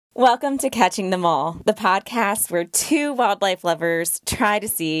Welcome to Catching Them All, the podcast where two wildlife lovers try to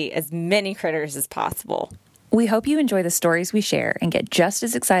see as many critters as possible. We hope you enjoy the stories we share and get just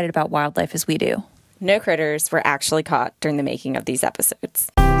as excited about wildlife as we do. No critters were actually caught during the making of these episodes.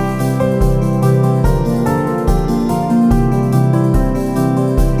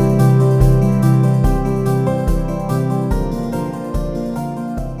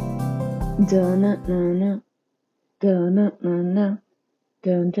 Dun-dun-dun-dun. Dun-dun-dun-dun.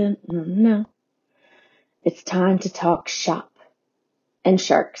 Dun-dun-dun-dun. It's time to talk shop and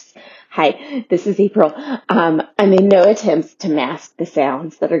sharks. Hi, this is April. I made no attempts to mask the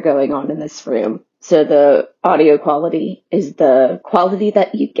sounds that are going on in this room, so the audio quality is the quality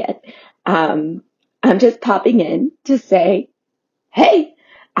that you get. I'm just popping in to say, hey,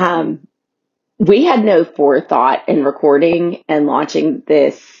 we had no forethought in recording and launching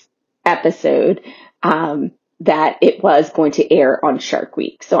this episode that it was going to air on Shark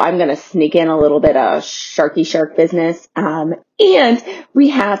Week. So I'm going to sneak in a little bit of sharky shark business. And we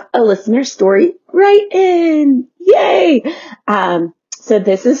have a listener story right in. Yay! So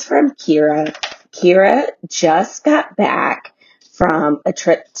this is from Kira. Kira just got back from a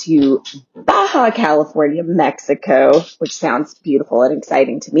trip to Baja California, Mexico, which sounds beautiful and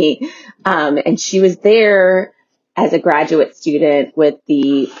exciting to me. And she was there as a graduate student with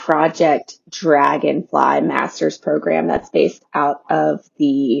the Project Dragonfly Master's Program that's based out of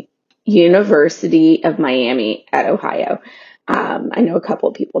the University of Miami at Ohio. I know a couple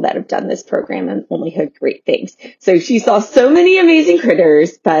of people that have done this program and only heard great things. So she saw so many amazing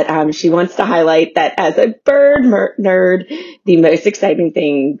critters, but she wants to highlight that as a bird nerd, the most exciting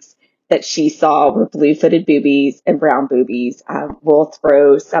things that she saw were blue-footed boobies and brown boobies. We'll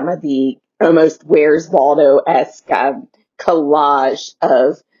throw some of the almost Where's Waldo-esque collage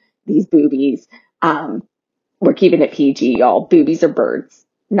of these boobies. We're keeping it PG, y'all. Boobies are birds,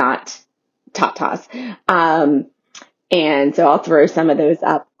 not tatas. And so I'll throw some of those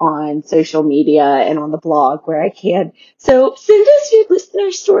up on social media and on the blog where I can. So send us your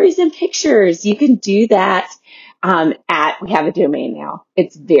listener stories and pictures. You can do that we have a domain now.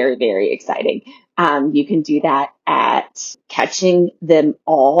 It's very, very exciting. You can do that at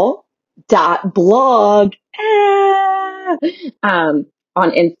catchingthemall.blog. On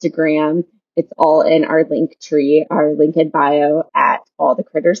Instagram, it's all in our link tree, our link in bio at All the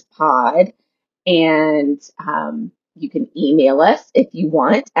Critters Pod. And you can email us if you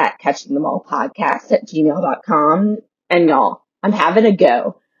want at catchingthemallpodcast@gmail.com. And y'all, I'm having a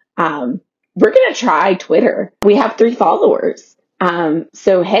go. We're going to try Twitter. We have 3 followers.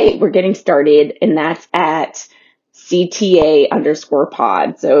 So hey, we're getting started, and that's at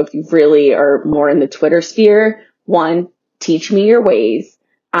CTA_pod. So if you really are more in the Twitter sphere, 1, teach me your ways.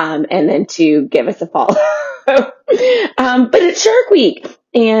 And then 2, give us a follow. But it's Shark Week,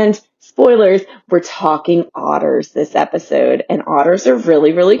 and spoilers, we're talking otters this episode, and otters are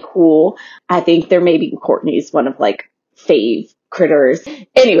really, really cool. I think they're maybe Courtney's one of fave critters.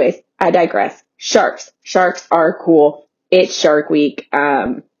 Anyways, I digress. Sharks. Sharks are cool. It's Shark Week.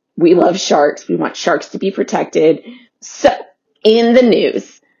 We love sharks. We want sharks to be protected. So in the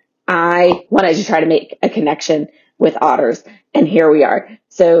news, I wanted to try to make a connection with otters, and here we are.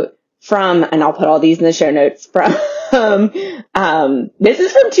 So and I'll put all these in the show notes, this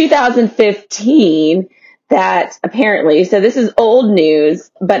is from 2015 that apparently, so this is old news,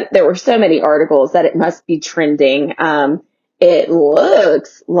 but there were so many articles that it must be trending. It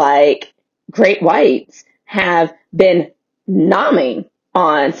looks like great whites have been nomming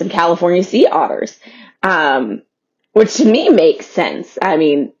on some California sea otters, which to me makes sense. I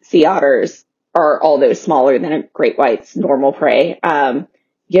mean, sea otters are although smaller than a great white's normal prey.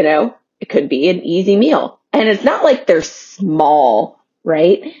 It could be an easy meal. And it's not like they're small,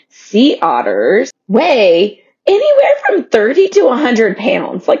 right? Sea otters weigh anywhere from 30 to 100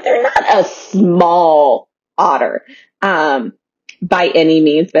 pounds. They're not a small otter, by any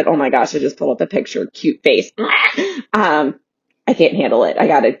means, but oh my gosh, I just pulled up a picture, cute face. I can't handle it. I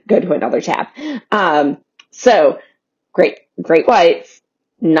gotta go to another tab. So great whites,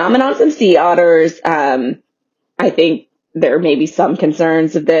 nomming on some sea otters. I think there may be some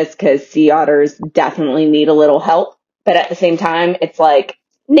concerns of this because sea otters definitely need a little help. But at the same time, it's like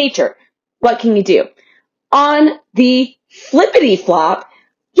nature. What can you do? On the flippity flop,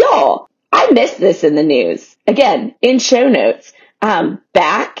 y'all, I missed this in the news. Again, in show notes,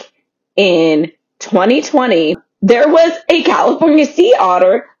 back in 2020, there was a California sea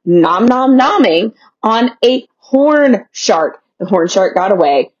otter nomming on a horn shark. The horn shark got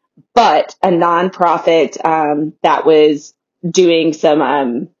away, but a nonprofit that was doing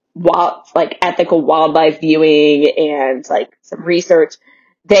some ethical wildlife viewing and some research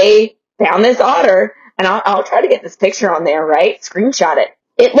they found this otter, and I'll try to get this picture on there, right? Screenshot it.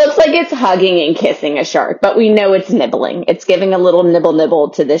 It looks like it's hugging and kissing a shark, but we know it's nibbling. It's giving a little nibble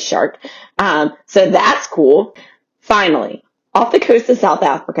to this shark. So that's cool. Finally, off the coast of South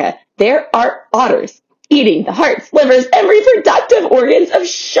Africa, there are otters eating the hearts, livers, and reproductive organs of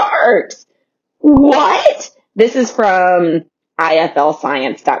sharks. What? This is from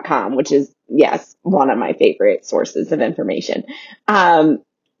iflscience.com, which is, yes, one of my favorite sources of information.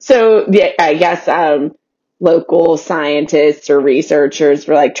 So yeah, I guess, local scientists or researchers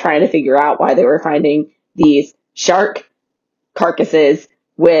were like trying to figure out why they were finding these shark carcasses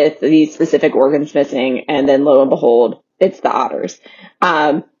with these specific organs missing. And then lo and behold, it's the otters.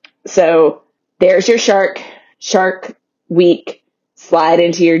 So there's your shark week, slide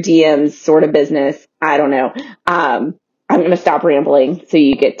into your DMs sort of business. I don't know. I'm going to stop rambling so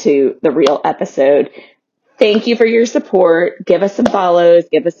you get to the real episode. Thank you for your support. Give us some follows,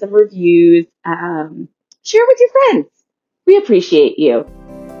 give us some reviews, share with your friends. We appreciate you.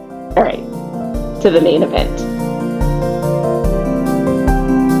 All right, to the main event.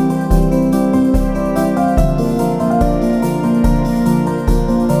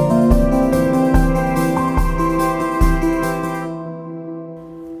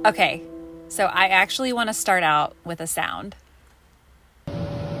 Okay, so I actually want to start out with a sound.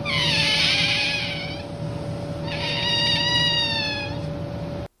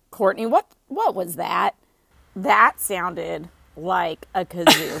 Courtney, what was that? That sounded like a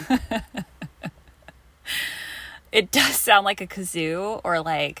kazoo. It does sound like a kazoo, or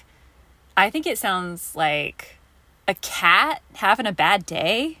like, I think it sounds like a cat having a bad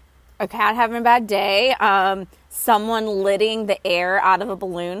day. A cat having a bad day. Someone letting the air out of a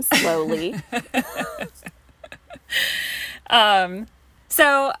balloon slowly.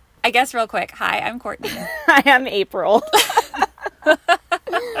 So I guess real quick. Hi, I'm Courtney. I am April.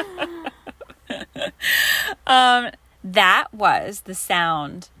 That was the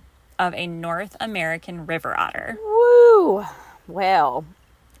sound of a North American river otter. Woo! Well,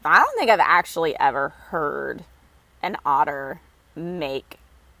 I don't think I've actually ever heard an otter make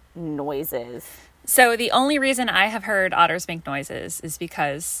noises. So the only reason I have heard otters make noises is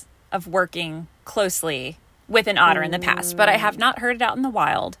because of working closely with an otter in the past, but I have not heard it out in the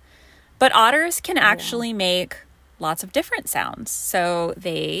wild. But otters can actually make lots of different sounds. So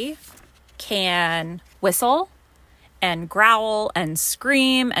they can whistle and growl and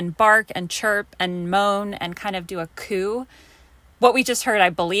scream and bark and chirp and moan and kind of do a coo. What we just heard,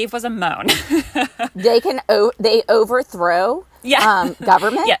 I believe, was a moan. They overthrow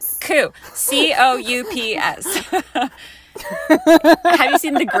governments. Yes, coo. COUPS. Have you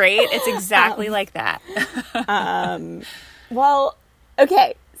seen The Great? It's exactly like that. Well,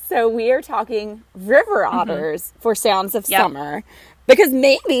 okay. So we are talking river otters for sounds of summer, because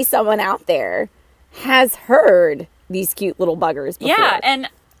maybe someone out there has heard these cute little buggers before. Yeah, and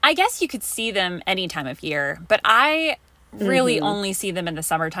I guess you could see them any time of year, but I really only see them in the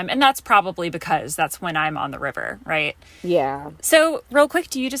summertime, and that's probably because that's when I'm on the river, right? Yeah. So, real quick,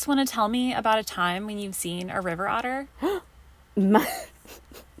 do you just want to tell me about a time when you've seen a river otter?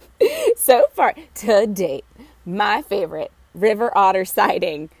 So far, to date, my favorite river otter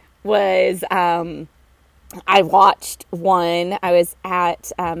sighting was, I watched one. I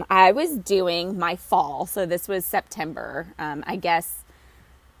was doing my fall. So this was September. I guess,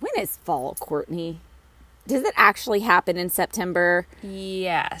 when is fall, Courtney? Does it actually happen in September?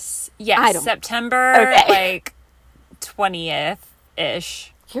 Yes. September, like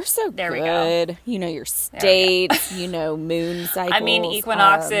 20th-ish. You're so there good. We go. You know your states, you know moon cycles. I mean,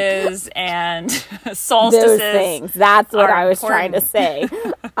 equinoxes and solstices. Those things. That's what I was trying to say.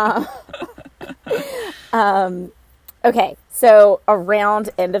 Okay, so around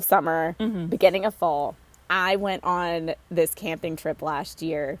end of summer, beginning of fall, I went on this camping trip last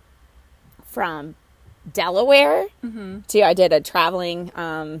year from Delaware I did a traveling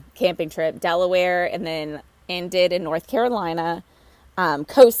camping trip, Delaware, and then ended in North Carolina,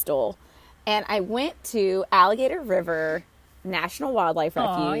 coastal. And I went to Alligator River National Wildlife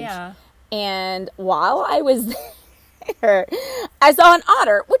Refuge. Oh, yeah. And while I was there, I saw an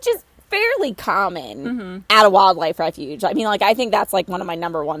otter, which is fairly common at a wildlife refuge. I mean, like, I think that's like one of my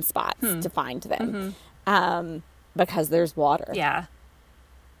number one spots to find them, because there's water. Yeah.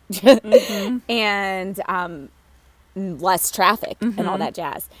 And less traffic and all that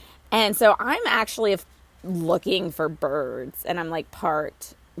jazz. And so I'm actually looking for birds, and I'm like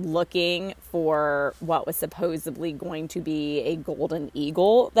part looking for what was supposedly going to be a golden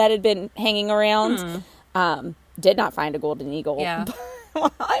eagle that had been hanging around. Did not find a golden eagle. Yeah.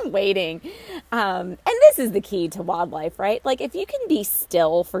 While I'm waiting, And this is the key to wildlife, right? Like, if you can be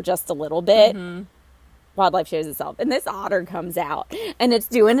still for just a little bit, wildlife shows itself. And this otter comes out, and it's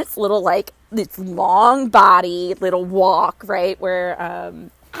doing its little, like, its long body little walk, right? Where,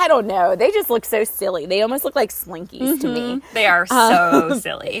 I don't know. They just look so silly. They almost look like slinkies to me. They are so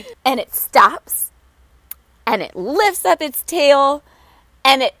silly. And it stops, and it lifts up its tail,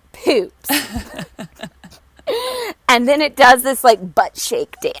 and it poops. And then it does this, like, butt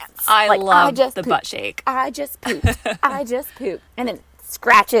shake dance. I love the butt shake. I just pooped. I just pooped. And then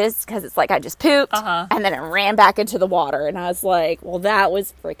scratches because it's like, I just pooped. And then it ran back into the water. And I was like, well, that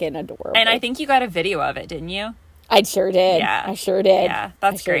was freaking adorable. And I think you got a video of it, didn't you? I sure did. Yeah. I sure did. Yeah,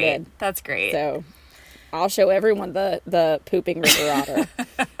 that's great. That's great. So I'll show everyone the pooping river otter.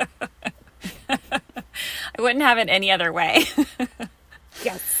 I wouldn't have it any other way.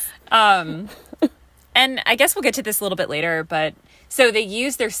 Yes. And I guess we'll get to this a little bit later, but so they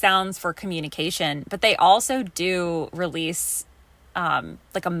use their sounds for communication, but they also do release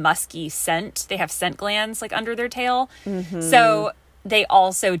like a musky scent. They have scent glands like under their tail. So they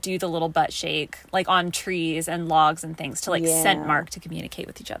also do the little butt shake like on trees and logs and things to like scent mark to communicate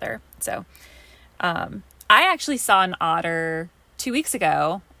with each other. So I actually saw an otter 2 weeks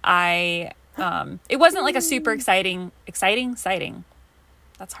ago. It wasn't like a super exciting sighting.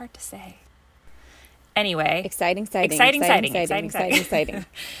 That's hard to say. Anyway. Exciting sighting.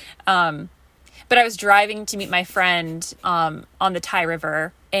 But I was driving to meet my friend on the Thai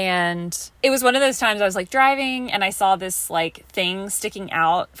River, and it was one of those times I was like driving and I saw this like thing sticking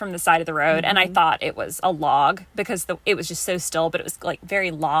out from the side of the road, and I thought it was a log because it was just so still, but it was like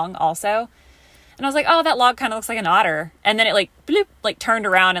very long also. And I was like, oh, that log kind of looks like an otter. And then it like bloop, like turned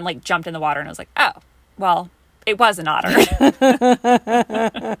around and like jumped in the water, and I was like, oh, well, it was an otter.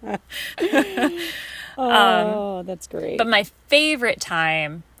 Oh, that's great. But my favorite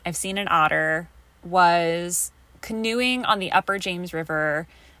time I've seen an otter was canoeing on the upper James River,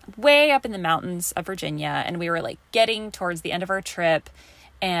 way up in the mountains of Virginia. And we were like getting towards the end of our trip,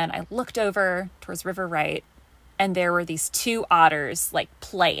 and I looked over towards River Right, and there were these two otters like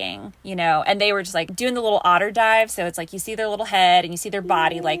playing, and they were just like doing the little otter dive. So it's like you see their little head and you see their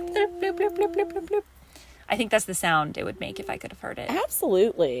body like bloop, bloop, bloop, bloop, bloop, bloop, bloop. I think that's the sound it would make if I could have heard it.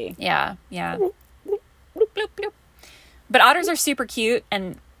 Absolutely. Yeah. Bloop, bloop, bloop. But otters are super cute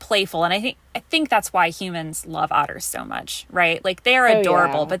and playful, and I think that's why humans love otters so much, right? Like they are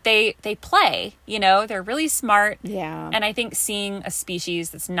adorable, but they play, they're really smart. Yeah. And I think seeing a species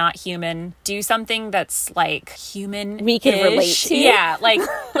that's not human do something that's like human we can relate to. Yeah, like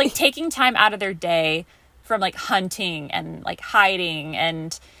taking time out of their day from like hunting and like hiding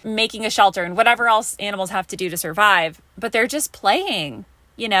and making a shelter and whatever else animals have to do to survive, but they're just playing,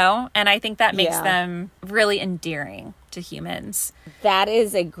 and I think that makes them really endearing to humans. That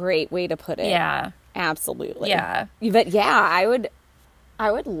is a great way to put it. Yeah. Absolutely. Yeah. But yeah,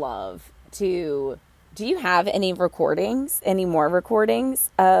 I would love to. Do you have any more recordings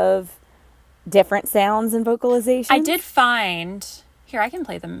of different sounds and vocalizations? I did find, here, I can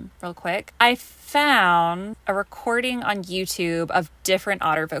play them real quick. I found a recording on YouTube of different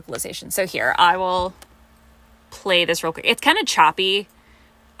otter vocalizations. So here, I will play this real quick. It's kind of choppy.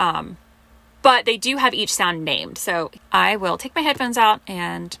 But they do have each sound named. So I will take my headphones out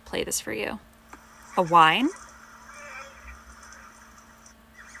and play this for you. A whine.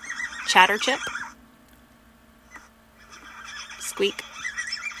 Chatter chip. Squeak.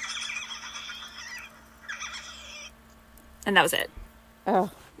 And that was it.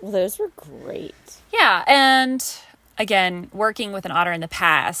 Oh, well, those were great. Yeah. And again, working with an otter in the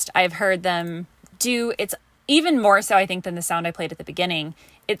past, I've heard them do, it's even more so, I think, than the sound I played at the beginning.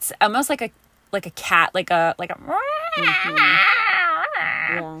 It's almost like a cat, like a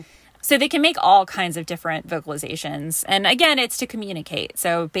Yeah. So they can make all kinds of different vocalizations. And again, it's to communicate.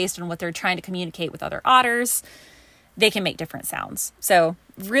 So based on what they're trying to communicate with other otters, they can make different sounds. So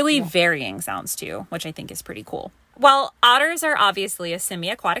really varying sounds too, which I think is pretty cool. Well, otters are obviously a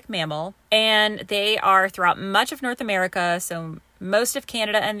semi-aquatic mammal, and they are throughout much of North America, so most of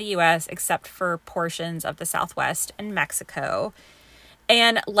Canada and the US, except for portions of the Southwest and Mexico.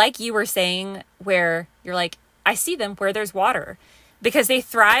 And like you were saying, where you're like, I see them where there's water, because they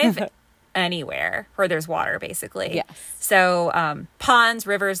thrive anywhere where there's water, basically. Yes. So ponds,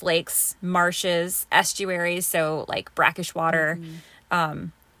 rivers, lakes, marshes, estuaries, so like brackish water,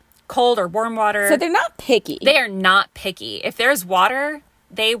 cold or warm water. So they're not picky. They are not picky. If there's water,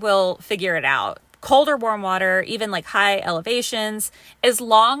 they will figure it out. cold or warm water, even like high elevations, as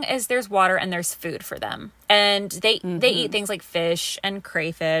long as there's water and there's food for them. And they eat things like fish and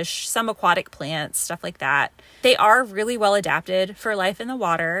crayfish, some aquatic plants, stuff like that. They are really well adapted for life in the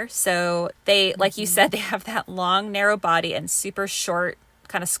water. So they, like you said, they have that long, narrow body and super short,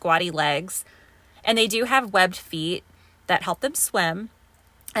 kind of squatty legs. And they do have webbed feet that help them swim,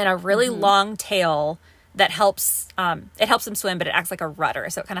 and a really long tail that helps it helps them swim, but it acts like a rudder,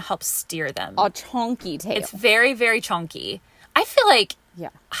 so it kind of helps steer them. A chunky tail. It's very, very chunky. I feel like,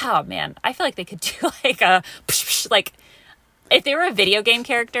 oh man, I feel like they could do like a like if they were a video game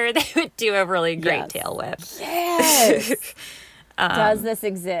character, they would do a really great tail whip. Yes. Does this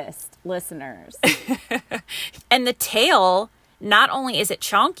exist, listeners? And the tail, not only is it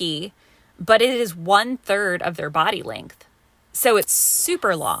chunky, but it is 1/3 of their body length. So it's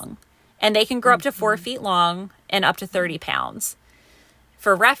super long. And they can grow up to 4 feet long and up to 30 pounds.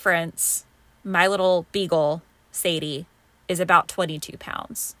 For reference, my little beagle, Sadie, is about 22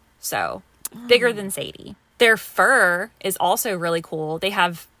 pounds. So bigger than Sadie. Their fur is also really cool. They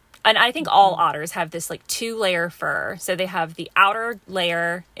have, and I think all otters have this like 2-layer fur. So they have the outer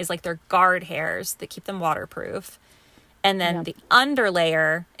layer is like their guard hairs that keep them waterproof. And then the under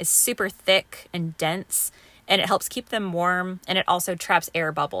layer is super thick and dense, and it helps keep them warm, and it also traps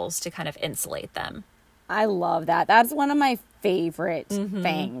air bubbles to kind of insulate them. I love that. That's one of my favorite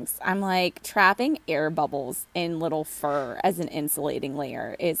things. I'm like, trapping air bubbles in little fur as an insulating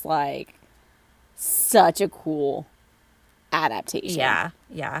layer is like such a cool adaptation.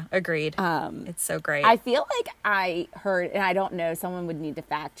 Yeah, agreed. It's so great. I feel like I heard, and I don't know, someone would need to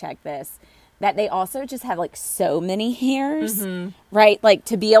fact check this, that they also just have like so many hairs, right? Like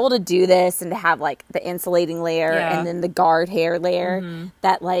to be able to do this and to have like the insulating layer and then the guard hair layer,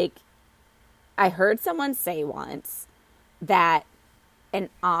 that like, I heard someone say once that an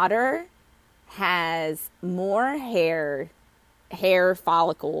otter has more hair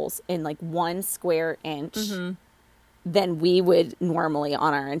follicles in like 1 square inch than we would normally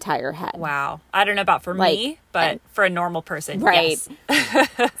on our entire head. Wow. I don't know about for me, but for a normal person, right.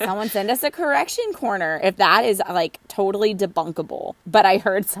 Yes. Someone send us a correction corner if that is like totally debunkable. But I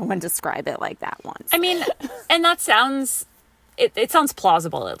heard someone describe it like that once. I mean, and that sounds, it sounds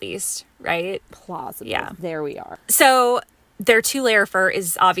plausible at least, right? Plausible. Yeah. There we are. So their 2-layer fur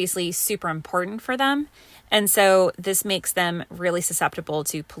is obviously super important for them. And so this makes them really susceptible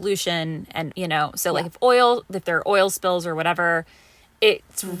to pollution and, so like if there are oil spills or whatever,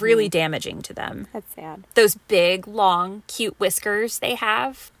 it's really damaging to them. That's sad. Those big, long, cute whiskers they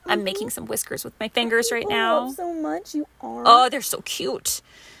have. I'm making some whiskers with my fingers right now. I love so much. You are. Oh, they're so cute.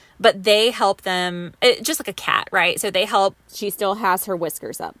 But they help them, just like a cat, right? So they help. She still has her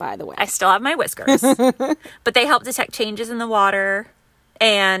whiskers up, by the way. I still have my whiskers. But they help detect changes in the water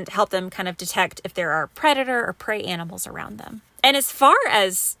and help them kind of detect if there are predator or prey animals around them. And as far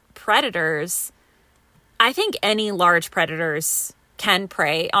as predators, I think any large predators can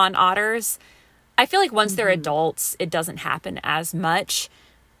prey on otters. I feel like once they're adults, it doesn't happen as much.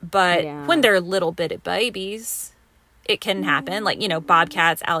 But when they're little bitty babies, it can happen. Like,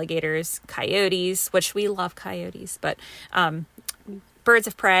 bobcats, alligators, coyotes, which we love coyotes, but birds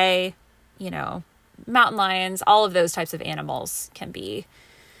of prey, mountain lions, all of those types of animals can be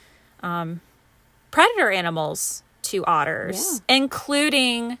predator animals to otters,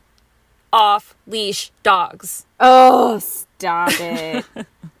 including off-leash dogs. Oh, stop it.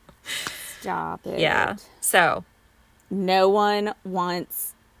 Stop it. Yeah. So no one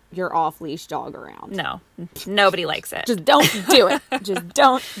wants your off-leash dog around. No, nobody likes it. Just don't do it. Just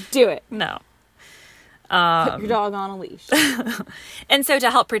don't do it. No. Put your dog on a leash. And so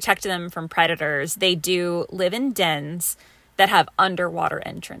to help protect them from predators, they do live in dens that have underwater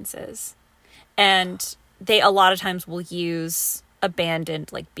entrances. And they a lot of times will use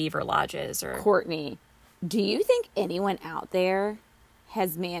abandoned like beaver lodges or... Courtney, do you think anyone out there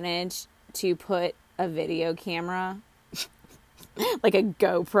has managed to put a video camera, like a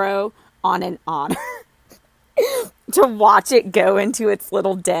GoPro, on an otter to watch it go into its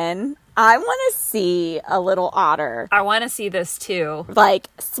little den? I want to see a little otter. I want to see this too. Like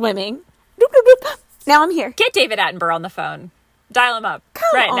swimming. Doop, doop, doop. Now I'm here. Get David Attenborough on the phone. Dial him up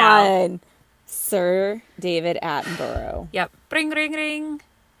Come now. on. Sir David Attenborough. Yep. Ring, ring, ring.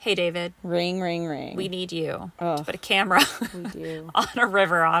 Hey, David. Ring, ring, ring. We need you to put a camera we do. on a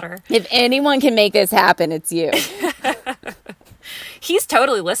river otter. If anyone can make this happen, it's you. He's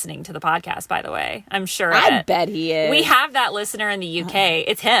totally listening to the podcast, by the way. I'm sure. I bet he is. We have that listener in the UK.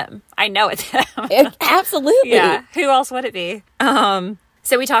 It's him. I know it's him. Absolutely. Yeah. Who else would it be?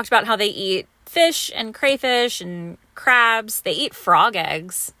 So we talked about how they eat fish and crayfish and crabs. They eat frog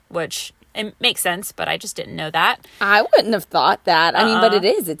eggs, which It makes sense, but I just didn't know that. I wouldn't have thought that. I mean, but it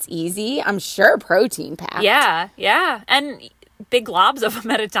is. It's easy. I'm sure protein packed. Yeah, yeah. And big globs of them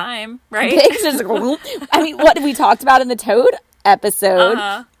at a time, right? I mean, what we talked about in the toad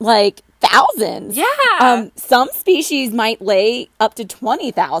episode, like thousands. Yeah. Some species might lay up to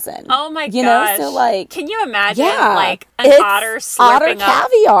 20,000. Oh my gosh. You know, so like, can you imagine like an otter slurping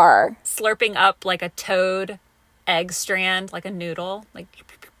up like a toad egg strand, like a noodle, like.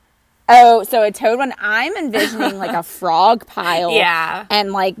 Oh, so a toad one, I'm envisioning like a frog pile. Yeah.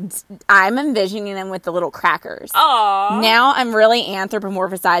 And like, I'm envisioning them with the little crackers. Oh. Now I'm really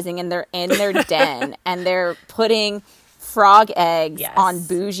anthropomorphizing and they're in their den and they're putting frog eggs on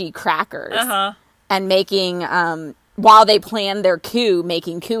bougie crackers and making, while they plan their coup,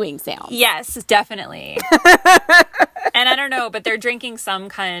 making cooing sounds. Yes, definitely. And I don't know, but they're drinking some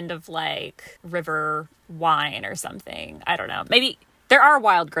kind of like river wine or something. I don't know. Maybe there are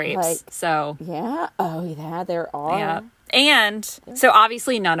wild grapes. So yeah. Oh yeah, there are. Yeah. And so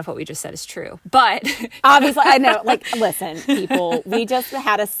obviously none of what we just said is true, but obviously I know, like, listen, people, we just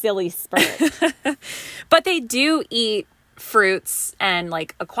had a silly spurt. But they do eat fruits and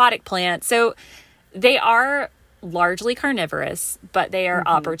like aquatic plants. So they are largely carnivorous, but they are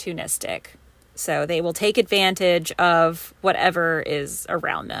opportunistic. So they will take advantage of whatever is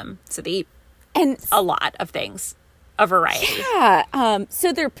around them. So they eat a lot of things, a variety. Yeah.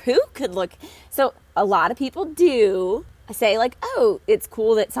 So their poo could look, so a lot of people do say like, oh, it's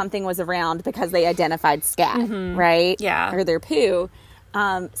cool that something was around because they identified scat, right? Yeah. Or their poo.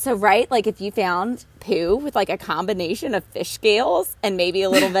 So right, like if you found poo with like a combination of fish scales and maybe a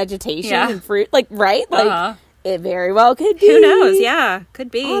little vegetation and fruit, like, right? Like it very well could be. Who knows? Yeah,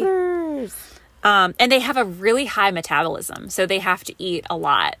 could be. Otters. And they have a really high metabolism, so they have to eat a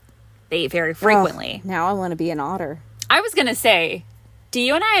lot. They eat very frequently. Now I want to be an otter. I was going to say, do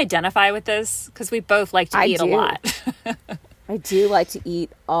you and I identify with this? Because we both like to eat a lot. I do like to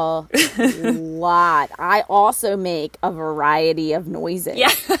eat a lot. I also make a variety of noises.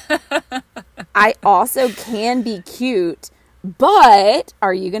 Yeah. I also can be cute, but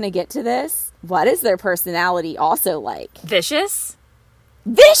are you going to get to this? What is their personality also like? Vicious?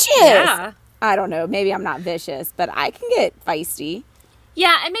 Vicious! Yeah. I don't know. Maybe I'm not vicious, but I can get feisty.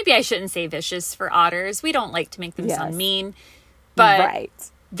 Yeah, and maybe I shouldn't say vicious for otters. We don't like to make them sound mean.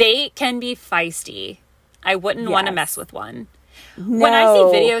 But they can be feisty. I wouldn't want to mess with one. No. When I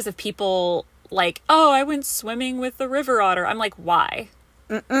see videos of people like, oh, I went swimming with the river otter, I'm like, why?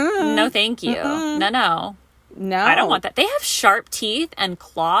 No, thank you. No. I don't want that. They have sharp teeth and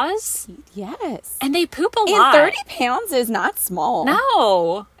claws. Yes. And they poop a lot. 30 pounds is not small.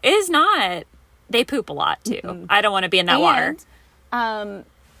 No, it is not. They poop a lot too. I don't want to be in that water.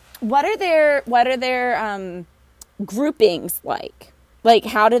 What are their groupings like? Like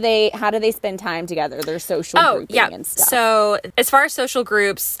how do they spend time together? Their social grouping and stuff. So as far as social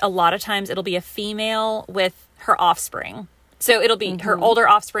groups, a lot of times it'll be a female with her offspring. So it'll be her older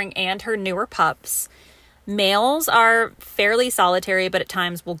offspring and her newer pups. Males are fairly solitary, but at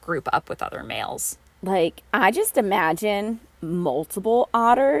times will group up with other males. Like, I just imagine multiple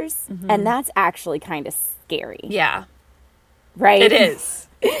otters, and that's actually kind of scary. Yeah. Right? It is.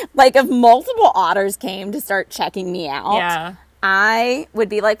 Like, if multiple otters came to start checking me out, yeah, I would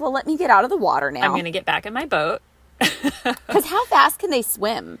be like, well, let me get out of the water now. I'm going to get back in my boat. Because how fast can they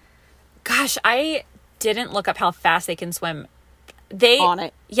swim? Gosh, I didn't look up how fast they can swim. On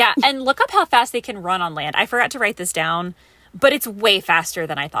it. Yeah, and look up how fast they can run on land. I forgot to write this down, but it's way faster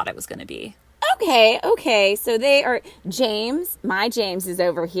than I thought it was going to be. Okay. So they are... My James is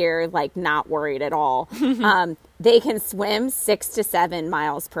over here, like, not worried at all. They can swim 6 to 7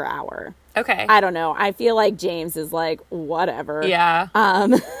 miles per hour. Okay. I don't know. I feel like James is like, whatever. Yeah.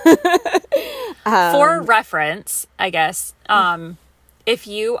 For reference, I guess, if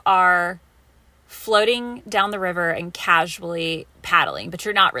you are floating down the river and casually paddling, but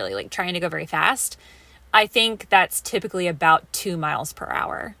you're not really like trying to go very fast, I think that's typically about 2 miles per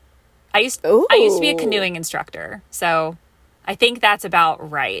hour. I used to be a canoeing instructor, so I think that's about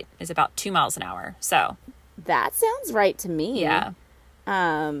right. Is about 2 miles an hour. So that sounds right to me. Yeah.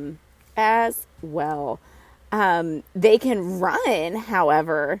 As well. They can run,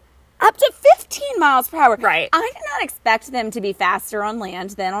 however, up to 15 miles per hour. Right. I did not expect them to be faster on land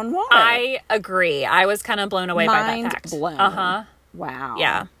than on water. I agree. I was kind of blown away by that fact. Blown. Wow.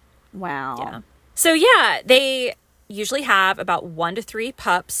 Yeah. Wow. Yeah. So yeah, they usually have about 1 to 3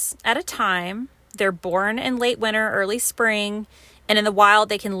 pups at a time. They're born in late winter, early spring, and in the wild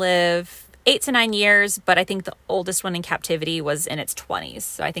they can live 8 to 9 years, but I think the oldest one in captivity was in its 20s.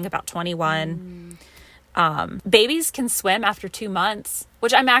 So I think about 21. Babies can swim after 2 months,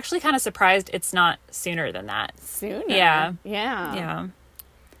 which I'm actually kind of surprised it's not sooner than that. Sooner. Yeah. Yeah.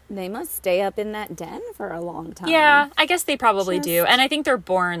 They must stay up in that den for a long time. Yeah, I guess they probably do. And I think they're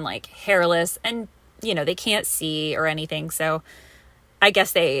born like hairless and, they can't see or anything. So I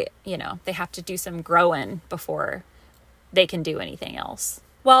guess they have to do some growing before they can do anything else.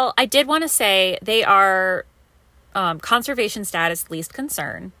 Well, I did want to say they are conservation status least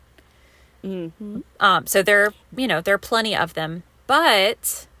concern. Mm-hmm. So there are plenty of them,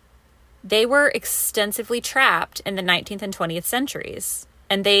 but they were extensively trapped in the 19th and 20th centuries.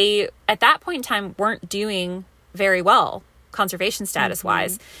 And they, at that point in time, weren't doing very well, conservation status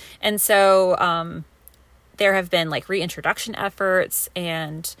wise. And so there have been like reintroduction efforts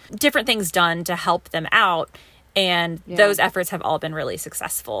and different things done to help them out. And those efforts have all been really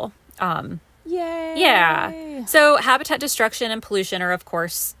successful. Yay! Yeah. So habitat destruction and pollution are, of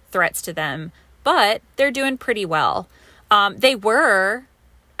course, threats to them, but they're doing pretty well. They were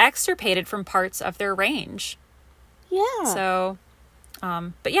extirpated from parts of their range. Yeah. So...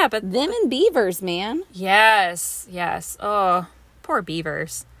 but them and beavers, man. Yes. Oh, poor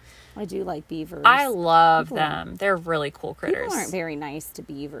beavers. I do like beavers. I love them. They're really cool critters. People aren't very nice to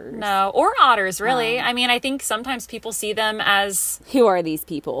beavers. No, or otters, really. I mean, I think sometimes people see them as... Who are these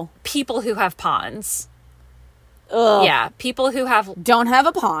people? People who have ponds. Ugh. Yeah, people who have... Don't have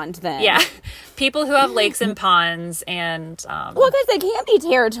a pond, then. Yeah, people who have lakes and ponds and... Well, because they can't be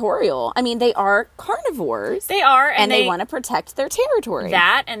territorial. I mean, they are carnivores. They are, and they want to protect their territory.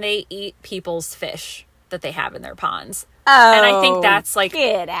 That, and they eat people's fish that they have in their ponds. Oh, and I think that's like...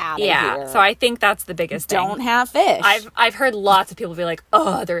 Get out of here. Yeah, so I think that's the biggest thing. Don't have fish. I've heard lots of people be like,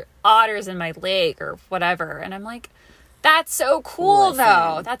 oh, there are otters in my lake or whatever. And I'm like... That's so cool,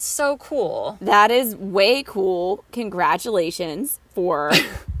 though. That's so cool. That is way cool. Congratulations for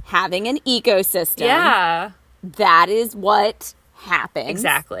having an ecosystem. Yeah. That is what happens.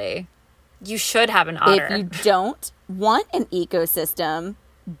 Exactly. You should have an otter. If you don't want an ecosystem,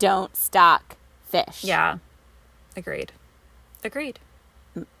 don't stock fish. Yeah. Agreed.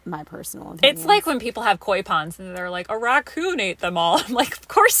 My personal opinion. It's like when people have koi ponds and they're like, a raccoon ate them all. I'm like, of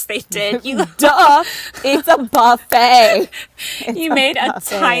course they did. You Duh. It's a buffet. You made a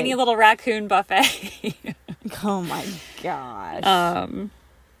tiny little raccoon buffet. Oh my gosh.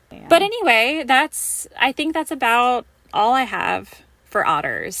 But anyway, I think that's about all I have for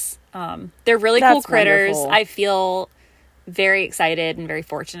otters. They're really cool critters. Wonderful. I feel very excited and very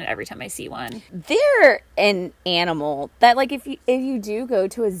fortunate every time I see one. They're an animal that, like, if you do go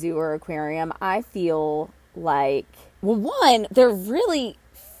to a zoo or aquarium, I feel like, well, one, they're really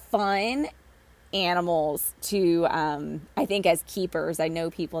fun animals to, I think, as keepers. I know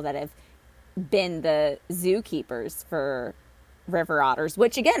people that have been the zookeepers for river otters,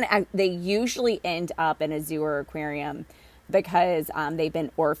 which again, they usually end up in a zoo or aquarium because they've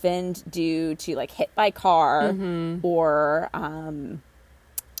been orphaned due to like hit by car or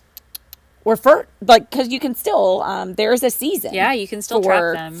fur, like, because you can still there's a season. Yeah, you can still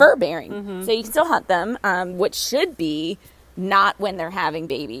trap them. Fur bearing, so you can still hunt them, which should be not when they're having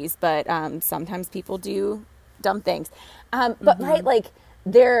babies, but sometimes people do dumb things. But right, like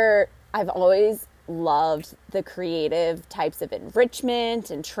I've always loved the creative types of enrichment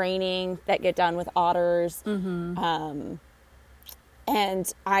and training that get done with otters.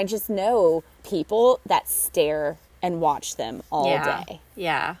 And I just know people that stare and watch them all day.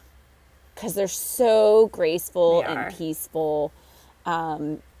 Yeah. Because they're so graceful and peaceful,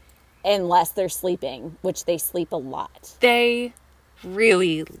 unless they're sleeping, which they sleep a lot. They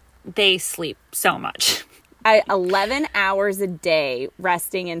sleep so much. 11 hours a day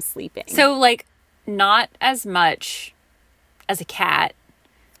resting and sleeping. So, like, not as much as a cat,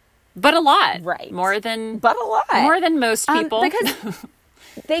 but a lot. Right. More than most people. Because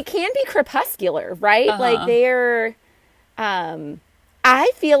they can be crepuscular, right? Like, they're...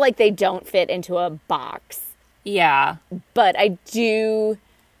 I feel like they don't fit into a box. Yeah. But I do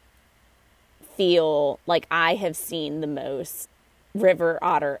feel like I have seen the most river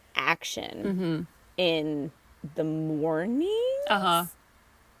otter action in the morning.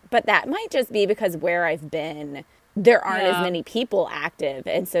 But that might just be because where I've been, there aren't as many people active.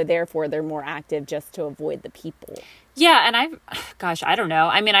 And so therefore they're more active just to avoid the people. Yeah. And I don't know.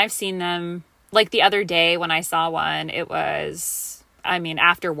 I mean, I've seen them like the other day when I saw one, it was,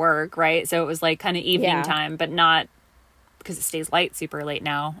 after work, right? So it was like kind of evening time, but not because it stays light super late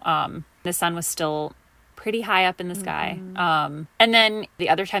now. The sun was still pretty high up in the sky. And then the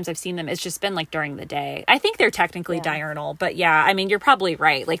other times I've seen them, it's just been like during the day. I think they're technically diurnal, but you're probably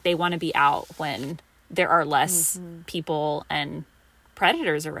right. Like they want to be out when there are less people and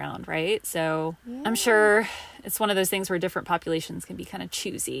predators around, right? So I'm sure it's one of those things where different populations can be kind of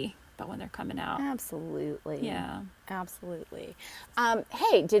choosy about when they're coming out. Absolutely. Yeah. Absolutely.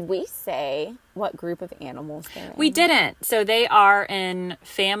 Hey, did we say what group of animals they're in? We didn't. So they are in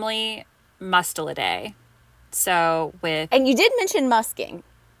family Mustelidae. So with... And you did mention musking.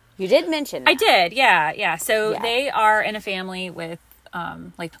 You did mention that. I did, yeah. So they are in a family with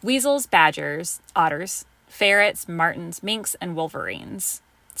like weasels, badgers, otters, ferrets, martens, minks, and wolverines.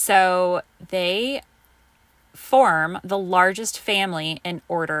 So they form the largest family in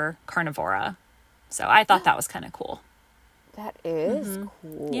order Carnivora. So I thought that was kind of cool. That is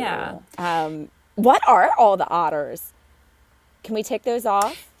cool. Yeah. What are all the otters? Can we take those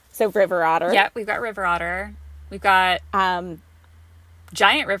off? So river otter. Yeah, we've got river otter. We've got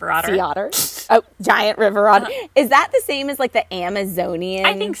giant river otter. Sea otter. Oh, giant river otter. Is that the same as like the Amazonian?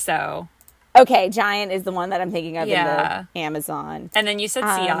 I think so. Okay, giant is the one that I'm thinking of in Yeah. the Amazon. And then you said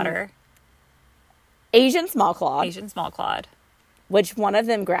sea otter. Asian small clawed. Asian small clawed. Which one of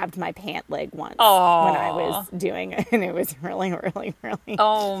them grabbed my pant leg once Aw. when I was doing it, and it was really, really, really.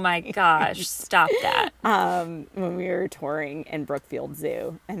 Oh my gosh, stop that. When we were touring in Brookfield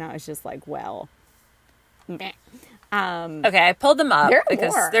Zoo, and I was just like, well, meh. Okay, I pulled them up There are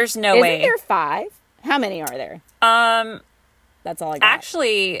because more. there's no Isn't way. there 5? How many are there? That's all I got.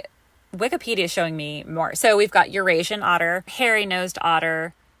 Actually, Wikipedia is showing me more. So we've got Eurasian otter, hairy-nosed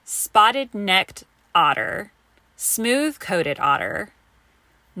otter, spotted-necked otter, smooth-coated otter,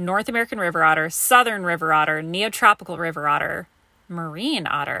 North American river otter, southern river otter, neotropical river otter, marine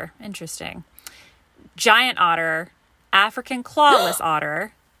otter, interesting, giant otter, African clawless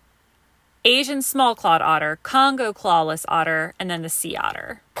otter, Asian small-clawed otter, Congo clawless otter, and then the sea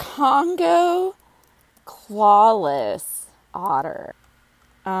otter. Congo clawless otter.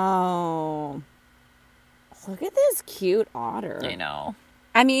 Oh, look at this cute otter. I know.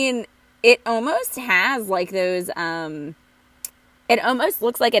 I mean, it almost has like those, it almost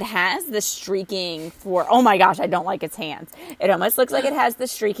looks like it has the streaking for, oh my gosh, I don't like its hands. It almost looks like it has the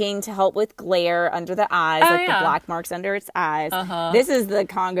streaking to help with glare under the eyes, like the black marks under its eyes. This is the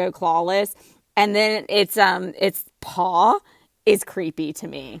Congo clawless. And then its paw is creepy to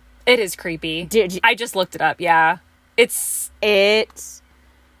me. It is creepy. Did you? I just looked it up. Yeah. It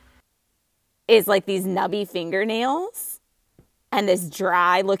is like these nubby fingernails and this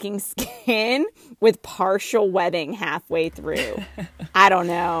dry looking skin with partial webbing halfway through. I don't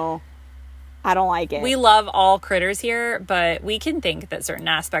know. I don't like it. We love all critters here, but we can think that certain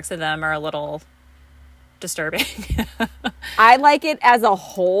aspects of them are a little disturbing. I like it as a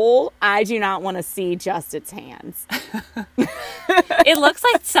whole. I do not want to see just its hands. It looks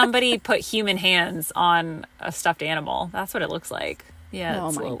like somebody put human hands on a stuffed animal. That's what it looks like. Yeah. Oh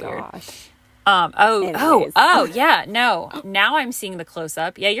it's a my little weird. gosh. Oh, yeah, no. Now I'm seeing the close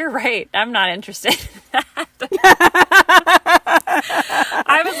up. Yeah, you're right. I'm not interested in that.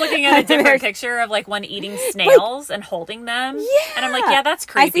 I was looking at a different picture of like one eating snails and holding them. Yeah. And I'm like, yeah, that's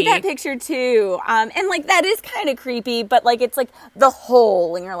creepy. I see that picture too. And like that is kind of creepy, but like it's like the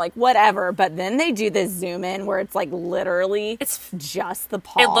whole and you're like, whatever. But then they do this zoom in where it's like literally it's just the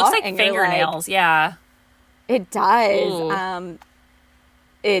paw. It looks like fingernails, like, yeah. It does. Ooh.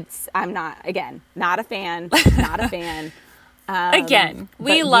 I'm not a fan. Not a fan. Again,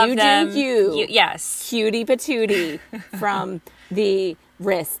 we love them. Yes. Cutie patootie from the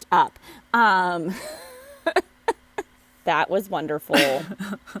wrist up. That was wonderful.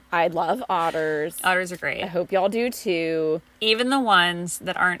 I love otters. Otters are great. I hope y'all do too. Even the ones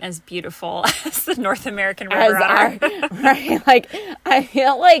that aren't as beautiful as the North American river otter. Right? Like, I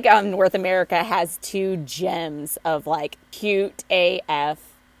feel like North America has 2 gems of like cute AF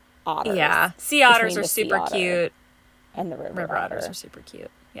otters. Yeah. Sea otters are super cute. And the river otters are super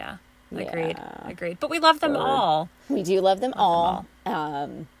cute. Yeah. Agreed. But we love them all. We do love them all.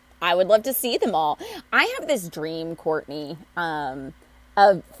 I would love to see them all. I have this dream, Courtney,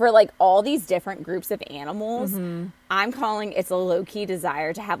 for like all these different groups of animals. I'm calling it's a low-key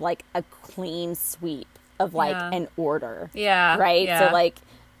desire to have like a clean sweep of like an order. Yeah. Right? Yeah. So like,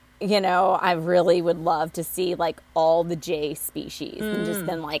 you know, I really would love to see like all the J species and just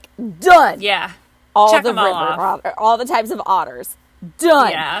been like, done. Yeah. All Check the them all river off. all the types of otters.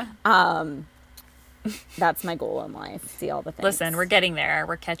 Done. Yeah. That's my goal in life. See all the things. Listen, we're getting there.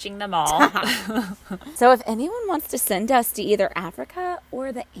 We're catching them all. So if anyone wants to send us to either Africa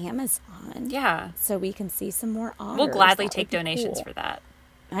or the Amazon, so we can see some more otters, we'll gladly take donations for that.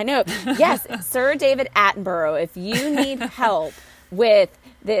 I know. Yes, Sir David Attenborough, if you need help with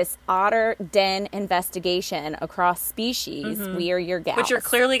this otter den investigation across species, we are your gals. Which you're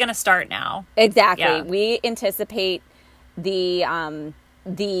clearly going to start now. Exactly. Yeah. We anticipate the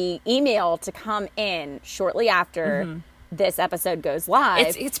email to come in shortly after this episode goes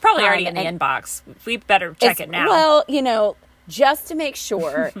live. It's probably already in the inbox. We better check it now. Well, just to make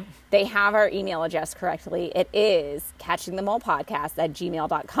sure they have our email address correctly, it is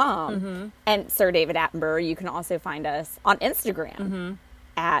catchingthemallpodcast@gmail.com. And Sir David Attenborough, you can also find us on Instagram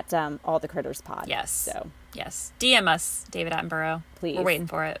at All the Critters Pod. Yes. So yes. DM us, David Attenborough. Please. We're waiting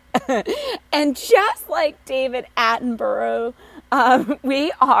for it. And just like David Attenborough,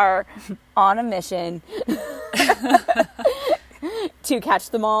 we are on a mission to catch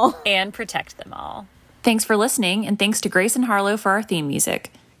them all. And protect them all. Thanks for listening, and thanks to Grace and Harlow for our theme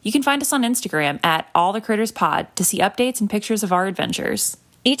music. You can find us on Instagram at All the Critters Pod to see updates and pictures of our adventures.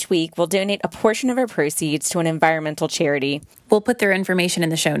 Each week, we'll donate a portion of our proceeds to an environmental charity. We'll put their information in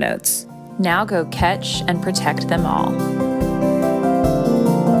the show notes. Now go catch and protect them all.